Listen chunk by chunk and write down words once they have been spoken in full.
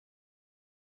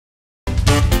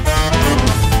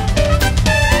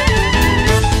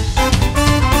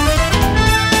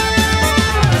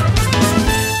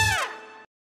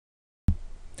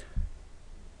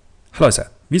Halløjsa,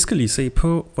 vi skal lige se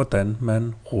på, hvordan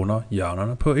man runder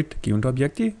hjørnerne på et givet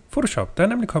objekt i Photoshop. Der er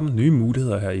nemlig kommet nye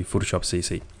muligheder her i Photoshop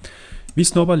CC. Vi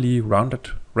snupper lige Rounded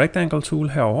Rectangle Tool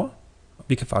herover.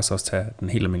 Vi kan faktisk også tage den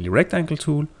helt almindelige Rectangle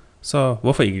Tool, så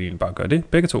hvorfor ikke egentlig bare gøre det?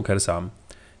 Begge to kan det samme.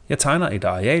 Jeg tegner et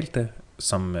areal,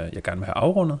 som jeg gerne vil have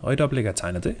afrundet, og i et øjeblik jeg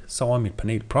tegner det, så over mit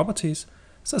panel Properties,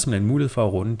 så er der simpelthen en mulighed for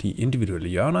at runde de individuelle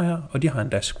hjørner her, og de har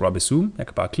endda scrub zoom. Jeg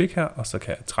kan bare klikke her, og så kan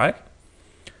jeg trække.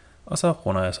 Og så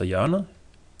runder jeg så hjørnet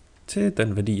til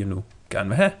den værdi, jeg nu gerne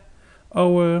vil have.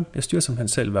 Og jeg styrer simpelthen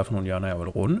selv, hvad for nogle hjørner jeg vil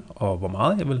runde, og hvor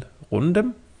meget jeg vil runde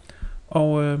dem.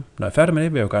 Og når jeg er færdig med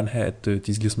det, vil jeg jo gerne have, at de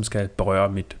ligesom skal berøre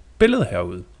mit billede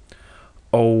herude.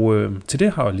 Og til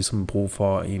det har jeg ligesom brug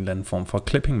for en eller anden form for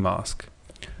clipping mask.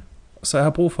 Så jeg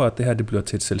har brug for, at det her det bliver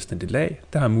til et selvstændigt lag.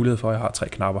 Der har jeg mulighed for, at jeg har 3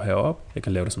 knapper heroppe. Jeg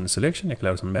kan lave det som en selection, jeg kan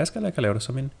lave det som en maske, eller jeg kan lave det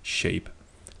som en shape.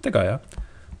 Det gør jeg.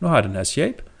 Nu har jeg den her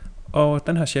shape, og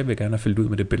den her shape vil jeg gerne have fyldt ud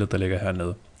med det billede, der ligger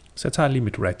hernede. Så jeg tager lige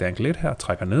mit rectangle 1 her,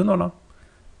 trækker nedenunder,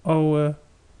 og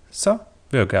så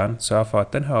vil jeg gerne sørge for,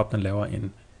 at den her op, den laver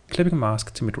en clipping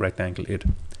mask til mit rectangle 1.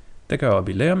 Det gør jeg op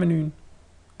i layer-menuen,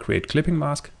 create clipping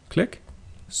mask, klik,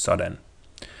 sådan.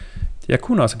 Jeg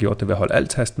kunne også have gjort det ved at holde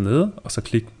alt-tasten nede, og så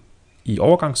klikke i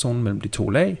overgangszonen mellem de 2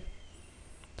 lag.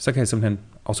 Så kan jeg simpelthen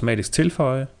automatisk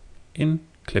tilføje en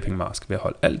clipping mask ved at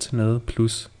holde alt nede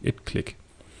plus et klik.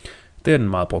 Det er den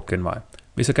meget brugt genvej.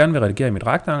 Hvis jeg gerne vil redigere i mit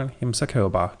rectangle, jamen så kan jeg jo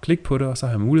bare klikke på det, og så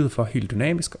have mulighed for helt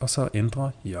dynamisk, og så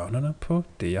ændre hjørnerne på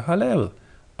det, jeg har lavet.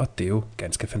 Og det er jo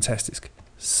ganske fantastisk.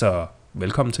 Så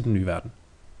velkommen til den nye verden.